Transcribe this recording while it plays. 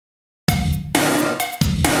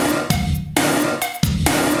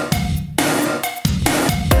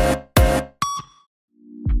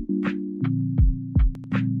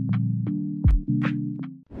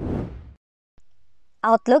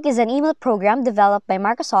Outlook is an email program developed by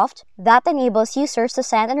Microsoft that enables users to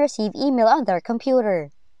send and receive email on their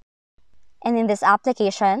computer. And in this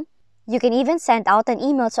application, you can even send out an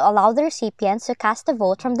email to allow the recipients to cast a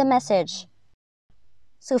vote from the message.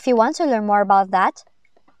 So if you want to learn more about that,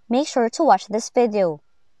 make sure to watch this video.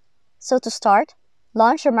 So to start,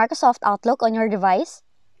 launch your Microsoft Outlook on your device,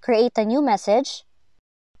 create a new message,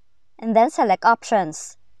 and then select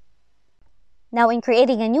Options. Now in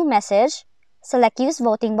creating a new message, select Use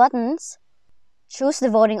Voting buttons, choose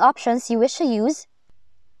the voting options you wish to use,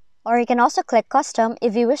 or you can also click Custom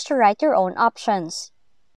if you wish to write your own options.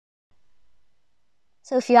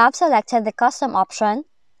 So if you have selected the Custom option,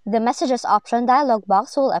 the Messages option dialog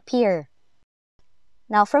box will appear.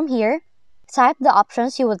 Now from here, type the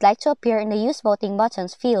options you would like to appear in the Use Voting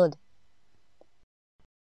buttons field.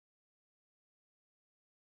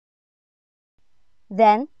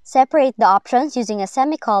 Then, separate the options using a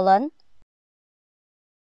semicolon,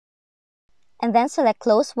 and then select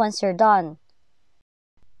Close once you're done.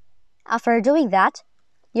 After doing that,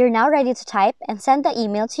 you're now ready to type and send the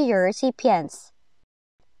email to your recipients.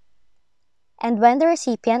 And when the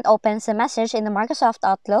recipient opens the message in the Microsoft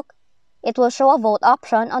Outlook, it will show a vote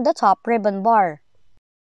option on the top ribbon bar.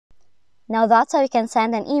 Now that's how you can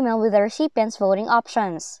send an email with the recipient's voting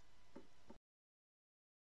options.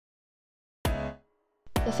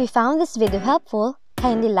 If you found this video helpful,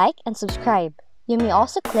 kindly like and subscribe. You may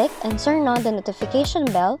also click and turn on the notification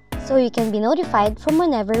bell so you can be notified from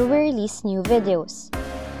whenever we release new videos.